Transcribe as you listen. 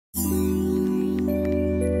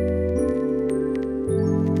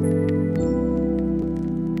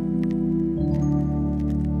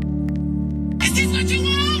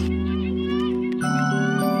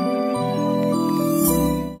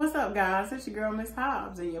girl, Miss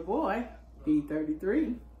Hobbs, and your boy,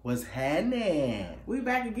 B33. What's happening? We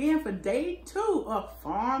back again for day 2 of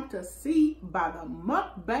Farm to Seat by the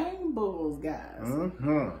Mukbang Bulls, guys.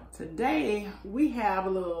 Today, we have a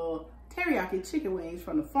little teriyaki chicken wings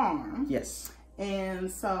from the farm. Yes.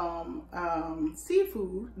 And some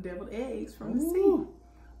seafood, deviled eggs from the sea.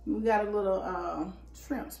 We got a little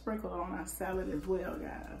shrimp sprinkled on our salad as well,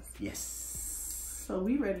 guys. Yes. So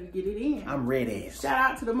we ready to get it in. I'm ready. Shout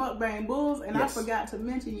out to the Mukbang Bulls. And yes. I forgot to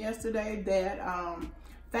mention yesterday that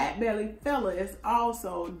Fat Belly Fella is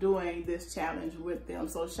also doing this challenge with them.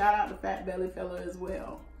 So shout out to Fat Belly Fella as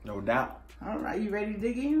well. No doubt. All right, you ready to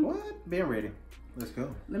dig in? What? Been ready. Let's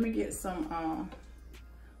go. Let me get some,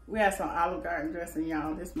 we have some Olive Garden dressing,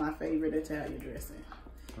 y'all. This is my favorite Italian dressing.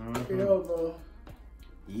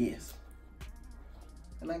 Yes.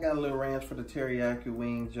 And I got a little ranch for the teriyaki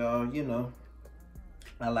wings, y'all. You know,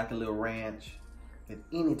 I like a little ranch with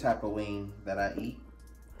any type of wing that I eat.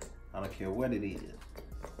 I don't care what it is.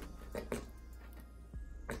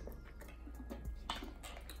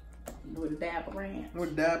 With a dab of ranch. With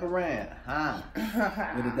a dab of ranch, huh?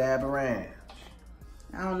 With a dab of ranch.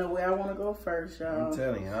 I don't know where I want to go first, y'all. I'm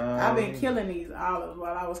telling you. I've been killing these olives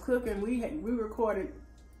while I was cooking. We recorded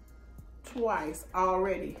twice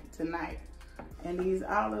already tonight. And these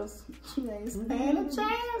olives, she ain't stand a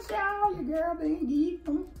chance, y'all. Your girl been eating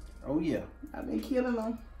them. Oh, yeah. I've been killing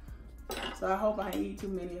them. So I hope I ain't eat too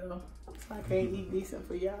many of them. So I can't eat decent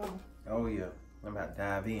for y'all. Oh, yeah. I'm about to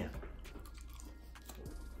dive in.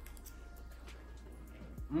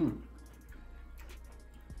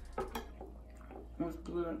 That's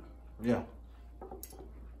good. Yeah.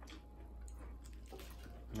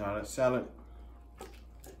 Now that salad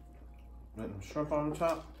with some shrimp on the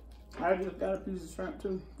top. I just got a piece of shrimp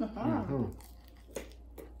too.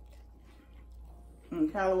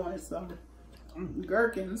 And Kyla wanted some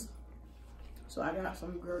gherkins. So I got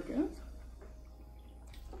some gherkins.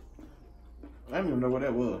 I didn't even know what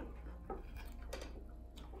that was.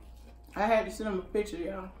 I had to send him a picture,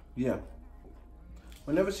 y'all. Yeah.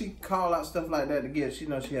 Whenever she call out stuff like that to get, she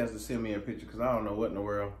knows she has to send me a picture because I don't know what in the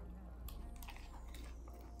world.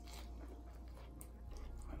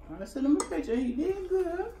 I sent him a picture. He did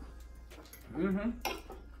good.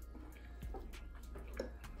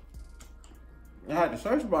 I had to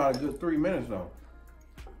search about a good 3 minutes though.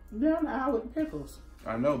 Down the aisle with pickles.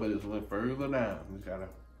 I know, but it's a little further down. We gotta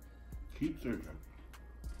keep searching.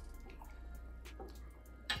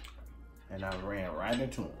 And I ran right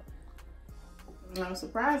into him. I'm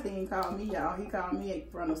surprised he didn't call me, y'all. He called me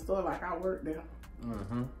from the store like I worked there.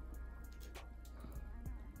 Oh,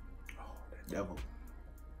 that devil.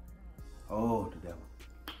 Oh, the devil.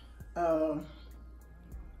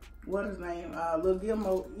 What his name? Lil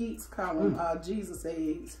Gilmo Eats call him Jesus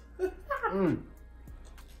eggs.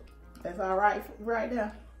 That's all right right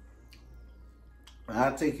there.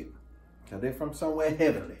 I'll take it. Because they're from somewhere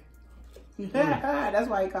heavenly. That's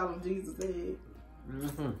why he call him Jesus eggs.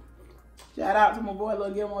 Shout out to my boy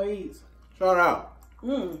Lil Gilmo Eats. Shout out.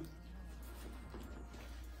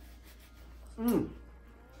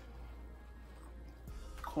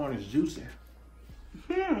 Corn is juicy.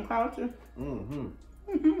 Culture.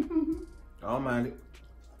 Almighty.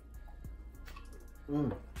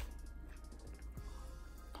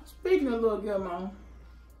 Speaking of Lil Gilmo,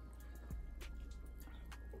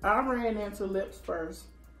 I ran into Lips first.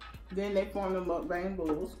 Then they formed the Mukbang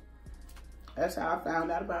Bulls. That's how I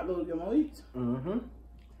found out about Lil Gilmo Eats.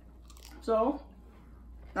 So,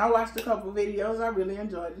 I watched a couple videos. I really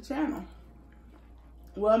enjoyed the channel.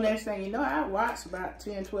 Well, next thing you know, I watched about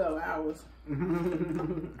 10, 12 hours.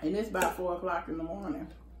 And it's about 4 o'clock in the morning.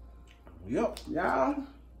 Yep. Y'all,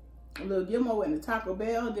 Lil Gilmo went to Taco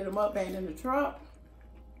Bell, did a mukbang in the truck,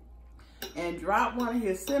 and dropped one of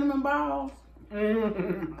his cinnamon balls.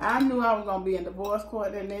 I knew I was going to be in divorce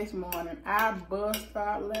court the next morning. I bust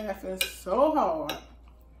out laughing so hard.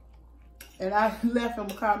 And I left him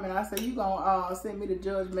a comment. I said, you going to send me to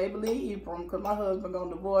Judge Maybelline Ephraim because my husband going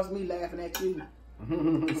to divorce me laughing at you.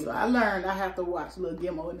 So I learned I have to watch Lil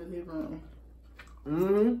Gilmo in the living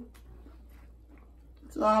room.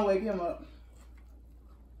 So I wake him up.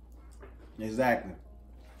 Exactly.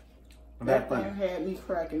 That thing had me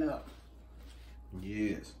cracking up.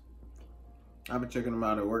 Yes. I've been checking them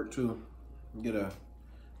out at work too. Get a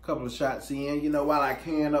couple of shots in, you know, while I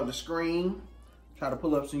can of the screen. Try to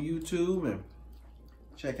pull up some YouTube and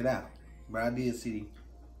check it out. But I did see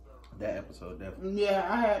that episode definitely.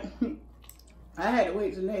 Yeah, I had to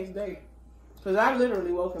wait till the next day. Because I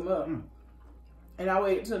literally woke him up. And I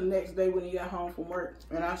waited till the next day when he got home from work.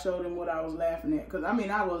 And I showed him what I was laughing at. Because, I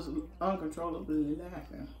mean, I was uncontrollably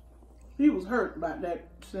laughing. He was hurt about that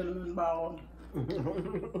cinnamon ball.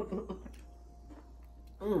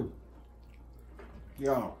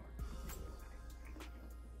 Y'all.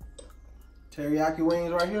 Teriyaki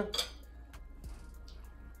wings right here.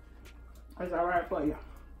 That's all right for you.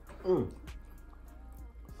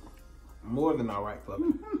 More than all right for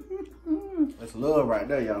me. That's love right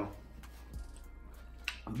there, y'all.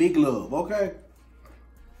 Big love, okay?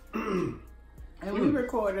 And we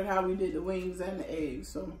recorded how we did the wings and the eggs,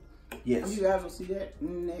 so yes, you guys will see that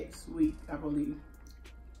next week, I believe.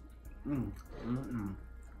 I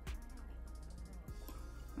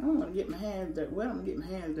don't want to get my hands dirty. Well, I'm gonna get my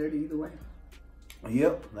hands dirty either way.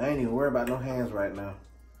 Yep, I ain't even worried about no hands right now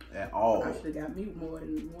at all. I should have got me more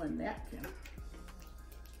than one napkin.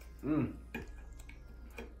 I'm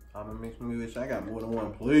gonna make me wish I got more than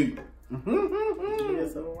one plate.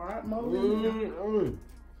 Yes, a lot more than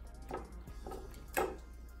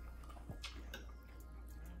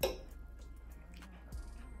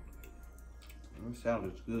This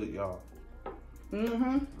salad's good, y'all.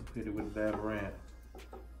 Hit it with a dab of ranch.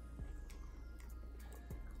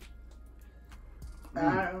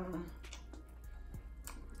 And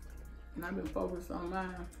I've been focused on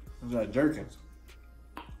mine. What's that, jerkins?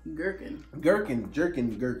 Gherkin. Gherkins.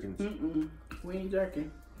 We ain't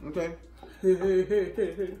jerking. Okay.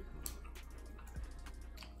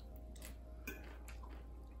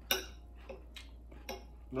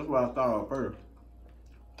 That's what I thought of first.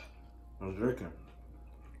 I was jerking.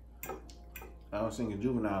 I was singing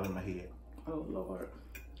Juvenile in my head. Oh, Lord.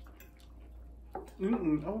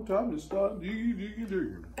 On time to start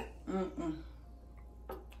digging.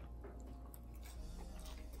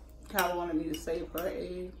 Kyla wanted me to save her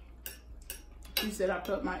egg. She said I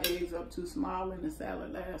cut my eggs up too small in the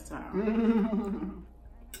salad last time.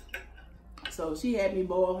 So she had me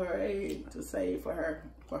boil her egg to save for her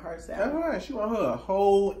salad. That's right. She want her a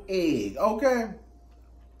whole egg. Okay.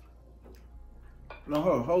 No,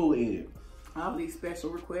 her whole egg. All these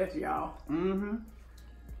special requests, y'all.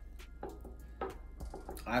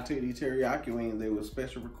 I take these teriyaki wings. They were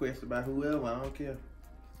special requested by whoever. I don't care.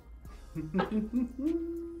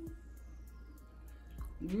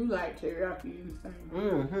 You like teriyaki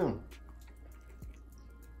anything?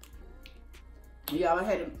 Y'all, I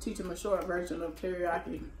had to teach him a short version of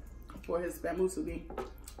teriyaki for his musubi.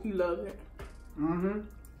 He loved it.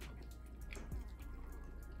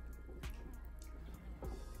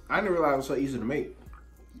 I didn't realize it was so easy to make.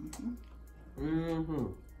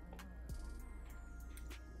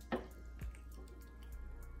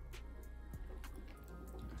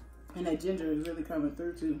 And that ginger is really coming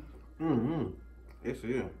through too. Yes,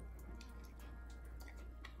 it is.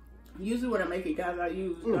 Usually when I make it, guys, I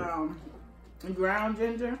use ground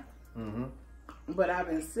ginger. But I've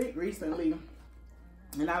been sick recently,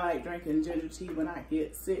 and I like drinking ginger tea when I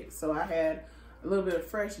get sick. So I had a little bit of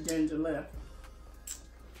fresh ginger left.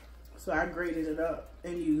 So I grated it up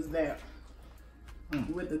and used that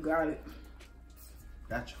with the garlic.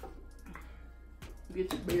 Gotcha.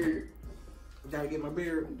 Get your beard. Gotta get my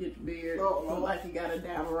beard. Get your beard. Oh, Look like you got a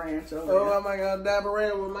dab of ranch over Oh, I might got a dab of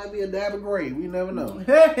ranch. It might be a dab of gray. We never know. You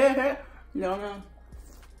don't know?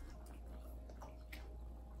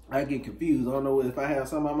 I get confused. I don't know if I have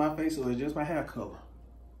something on my face or it's just my hair color.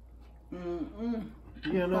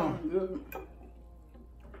 You know.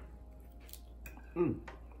 Good.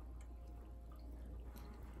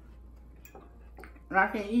 I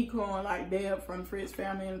can't eat corn like Deb from Fritz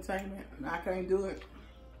Family Entertainment. I can't do it.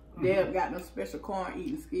 Deb got no special corn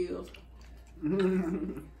eating skills.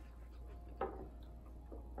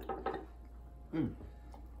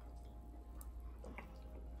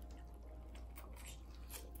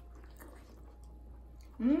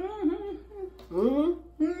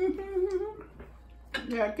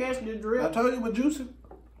 Yeah, catch the drip. I told you it was juicy.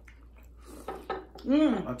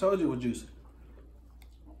 I told you it was juicy.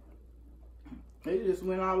 It just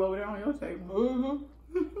went all over there on your table.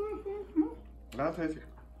 I'll take it.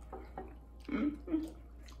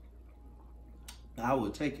 I will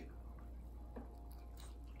take it.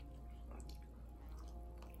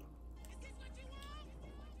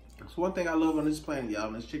 That's one thing I love on this planet, y'all,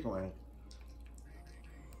 and this chicken wing.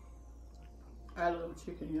 I love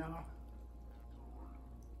chicken, y'all.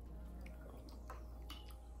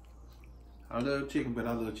 I love chicken, but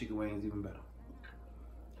I love chicken wings even better.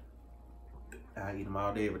 I eat them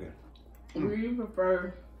all day, every day. Do you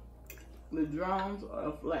prefer the drums or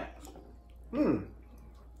the flats?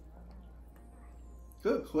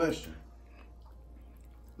 Good question.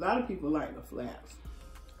 A lot of people like the flats.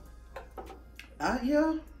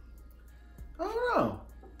 Yeah. I don't know.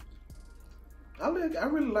 I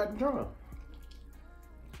really like the drum.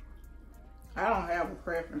 I don't have a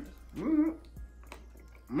preference. Me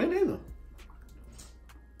neither.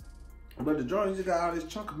 But the joint just got all this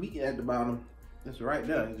chunk of meat at the bottom. It's right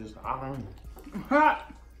there. It's just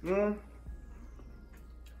Hot. It's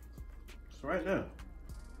right there.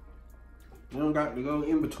 You don't got to go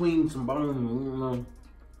in between some bones, you know.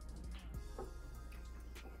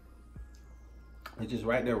 It's just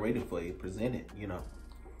right there waiting for you, presented, you know.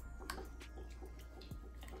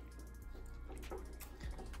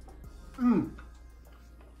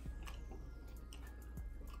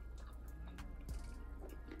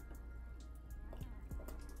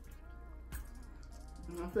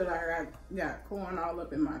 I feel like I got corn all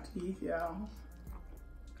up in my teeth, y'all.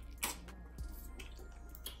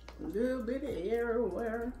 A little bit of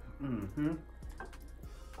everywhere.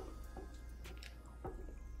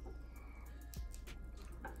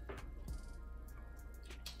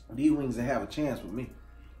 These wings will have a chance with me.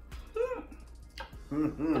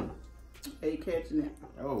 They catching it.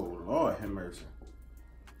 Oh, Lord have mercy.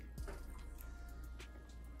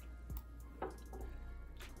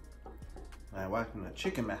 I'm watching a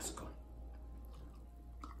chicken massacre.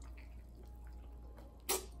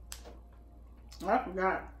 I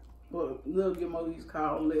forgot what Lil Gimmo's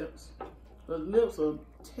called lips. The lips will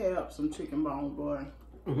tear up some chicken bones, boy.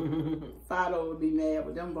 Fido would be mad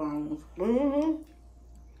with them bones.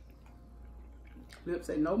 Lips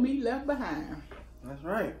say no meat left behind. That's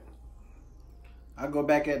right. I go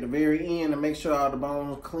back at the very end and make sure all the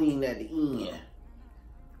bones clean at the end.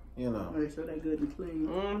 You know. Make sure they're good and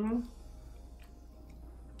clean.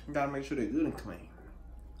 You gotta make sure they're good and clean.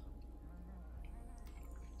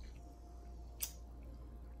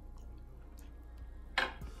 I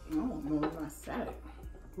don't know if I said it.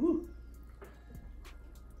 Ooh.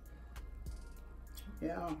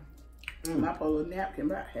 Yeah. My polar napkin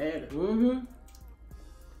about had it.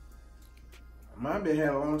 Mine been had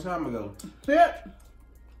a long time ago. Yep.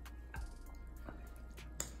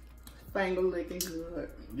 Finger licking good.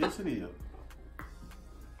 Yes, it is.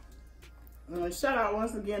 Shout out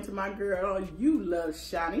once again to my girl, You Love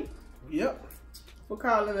Shani. Yep. For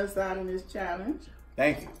calling us out in this challenge.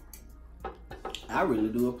 Thank you. I really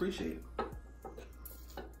do appreciate it.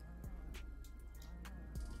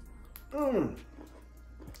 Oh,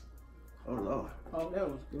 Lord. Oh, that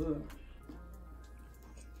was good.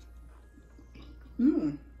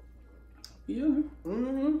 Yeah.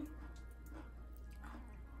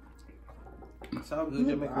 That's all good.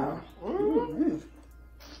 Just make room.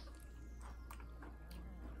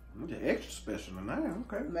 You're extra special tonight.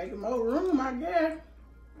 Okay. Making more room, I guess.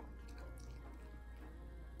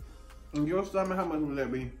 And your stomach, how much would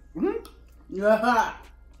that be?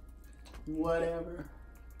 Whatever.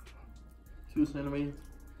 2 centimeters.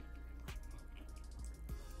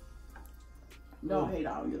 Don't hate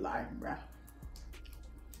all your life, bruh.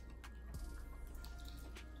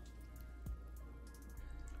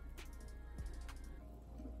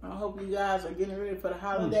 I hope you guys are getting ready for the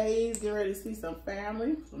holidays. Get ready to see some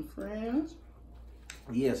family, some friends.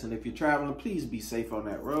 Yes, and if you're traveling, please be safe on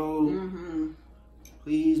that road.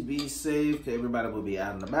 Please be safe. Everybody will be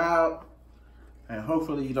out and about. And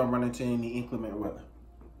hopefully you don't run into any inclement weather.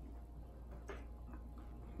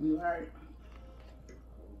 Right.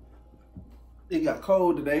 It got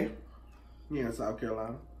cold today here in South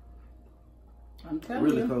Carolina. I'm telling you.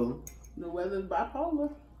 Really cold. The weather's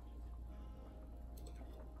bipolar.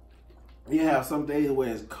 You have some days where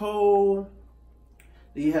it's cold.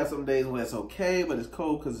 Then you have some days where it's okay, but it's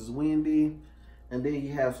cold because it's windy. And then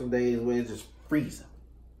you have some days where it's just freezing.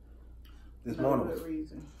 This morning was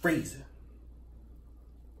freezing. Freezing.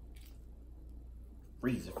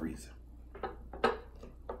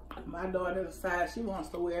 My daughter decides she wants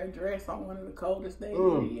to wear a dress on one of the coldest days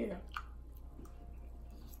of the year.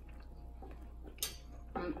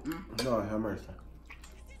 Lord have mercy.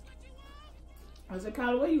 I said,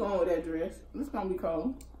 Kyla, where you going with that dress? It's gonna be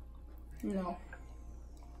cold. You know.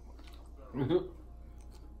 You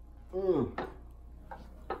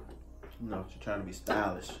know, she's trying to be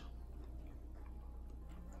stylish.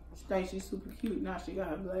 She thinks she's super cute. Now she got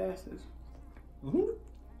her glasses.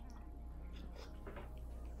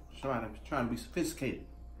 Trying to be sophisticated.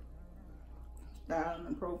 Styling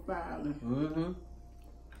and profiling.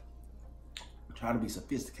 Trying to be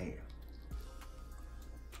sophisticated.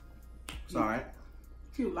 It's all right.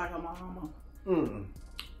 Cute like her mama.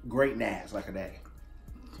 Great nads like her daddy.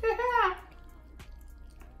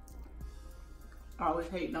 Always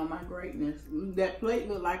hating on my greatness. That plate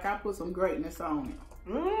look like I put some greatness on it.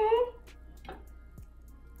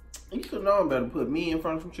 You should know better put me in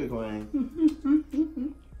front of some chicken wings.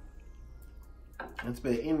 And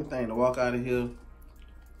expect anything to walk out of here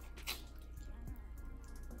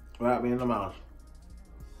without being in the mouth.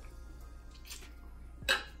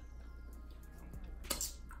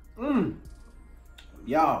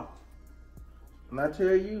 Y'all, when I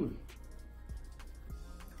tell you,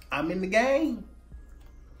 I'm in the game.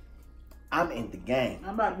 I'm in the game.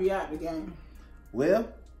 I'm about to be out the game. Well,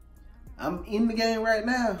 I'm in the game right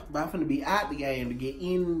now, but I'm finna be out the game to get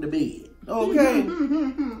in the bed. Okay.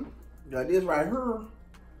 Now this right here.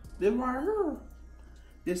 This right here.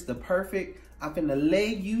 This the perfect, I'm finna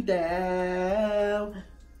lay you down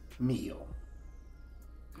meal.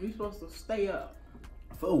 You supposed to stay up.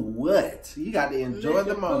 For what? You got to enjoy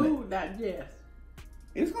the moment. Food digest.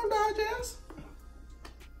 It's gonna digest.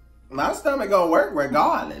 My stomach gonna work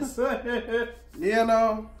regardless. You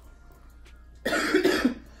know?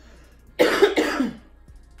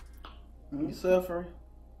 You suffering?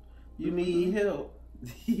 You need help?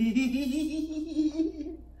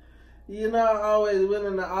 You know, I'm always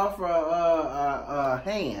willing to offer a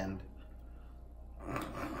hand.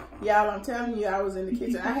 Y'all, I'm telling you, I was in the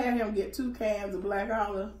kitchen. I had him get 2 cans of black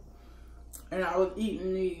olive, and I was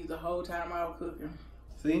eating these the whole time I was cooking.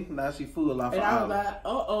 See, now she full off. And I was like,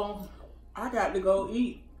 uh-oh, I got to go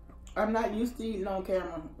eat. I'm not used to eating on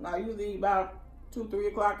camera. I usually eat about 2, 3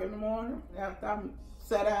 o'clock in the morning after I'm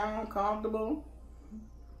sat down, comfortable.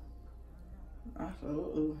 I said,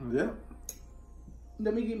 uh-oh. Yeah.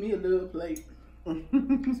 Let me get me a little plate.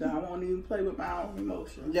 So I won't even play with my own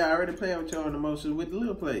emotions. Yeah, I already playing with your own emotions with the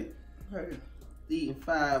little plate. Hey. Eating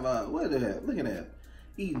 5, what is that? Look at that.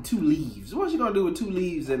 Eating 2 leaves. What you gonna do with 2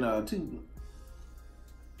 leaves and 2?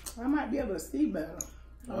 I might be able to see better.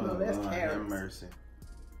 Oh, no, that's Lord, carrots. have mercy.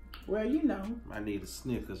 Well, you know. I need a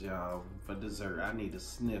Snickers, y'all, for dessert. I need a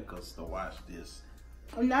Snickers to watch this.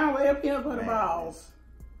 Now we're up here for the balls.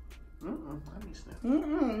 I need Snickers.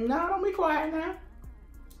 No, don't be quiet now.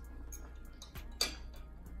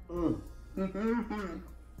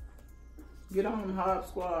 Get on them Hobbs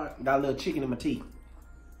squad. Got a little chicken in my teeth.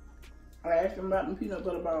 I asked him about them peanut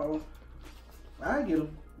butter balls. I get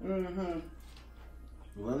them.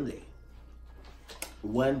 One day.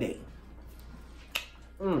 One day.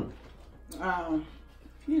 Excuse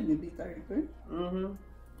me, B33.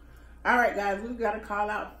 All right, guys, we've got to call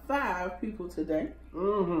out 5 people today.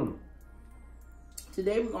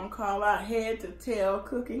 Today we're going to call out Head to Tail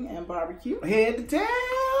Cooking and Barbecue. Head to Tail.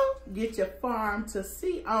 Get Your Farm to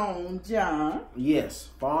Sea on, John. Yes,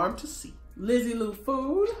 Farm to Sea. Lizzie Lou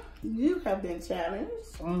Food, you have been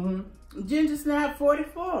challenged. Ginger Snap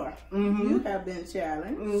 44, you have been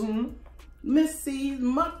challenged. Miss C's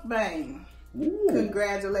Mukbang. Ooh.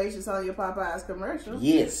 Congratulations on your Popeyes commercial.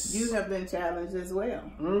 Yes. You have been challenged as well.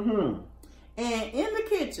 And in the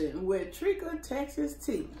kitchen with Trika Texas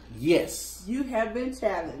Tea. Yes. You have been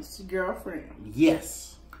challenged, girlfriend. Yes.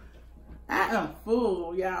 I am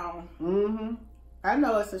full, y'all. I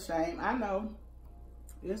know it's a shame. I know.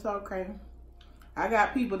 It's okay. I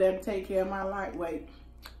got people that take care of my lightweight.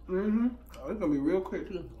 Oh, it's gonna be real quick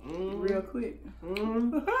too. Real quick.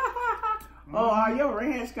 Oh, are your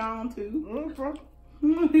ranch gone too? That's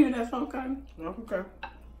okay. That's okay.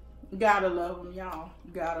 Gotta love them, y'all.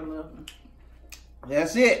 Gotta love them.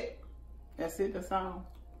 That's it. That's it, that's all.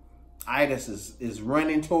 Itis is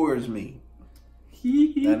running towards me.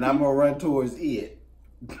 And I'm gonna run towards it.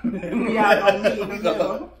 We all gonna meet in the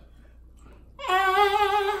middle.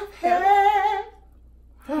 I've had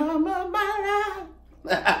time of my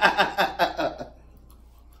life.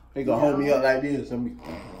 He gonna hold me up like this.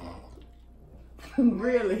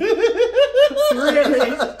 Really?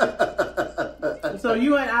 Really? So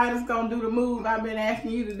you and Itis gonna do the move I've been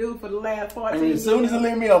asking you to do for the last 14 years? As soon as he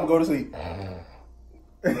leave me, I'm gonna go to sleep.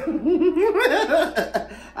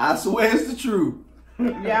 I swear it's the truth.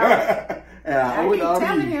 Yeah. And I keep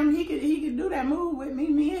telling him he could do that move with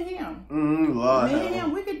me and him. Lord, me and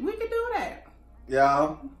him, we could do that.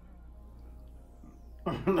 Y'all.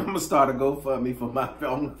 I'm gonna start a GoFundMe for my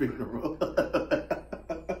own funeral.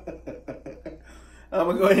 I'm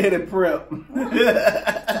gonna go ahead and prep.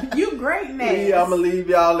 You great, man. Yeah, I'm gonna leave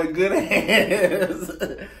y'all in good hands.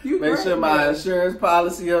 Make sure my insurance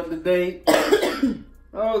policy up to date.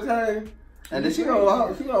 Okay. And then she gonna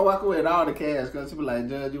walk away with all the cash because she be like,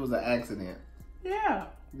 Judge, it was an accident. Yeah.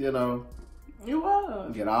 You know. It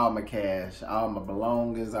was. Get all my cash, all my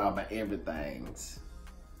belongings, all my everything.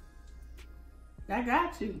 I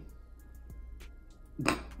got you.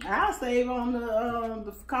 I'll save on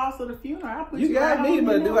the cost of the funeral. I'll put you got me,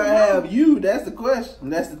 but do I have you? That's the question.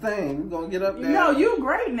 That's the thing. We're gonna get up there. No, you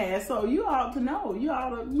great now, so you ought to know. You ought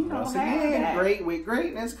to, Once again, with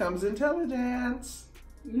greatness comes intelligence.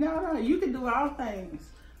 No, you can do all things.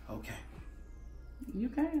 Okay. You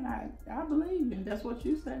can. I believe you. That's what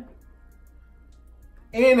you say.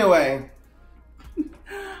 Anyway,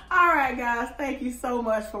 All right, guys. Thank you so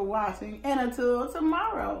much for watching. And until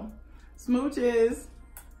tomorrow, smooches.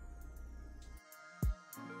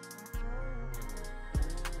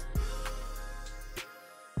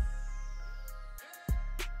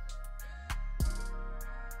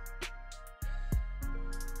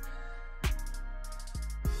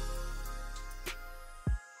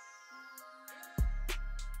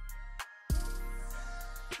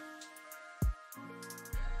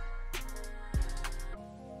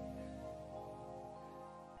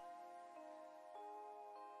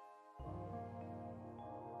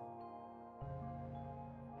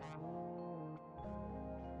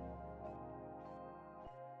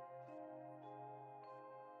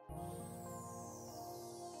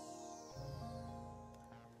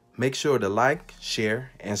 Make sure to like,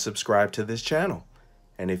 share, and subscribe to this channel.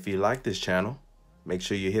 And if you like this channel, make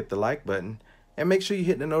sure you hit the like button and make sure you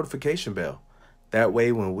hit the notification bell. That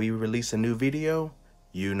way, when we release a new video,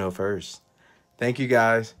 you know first. Thank you,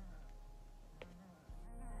 guys.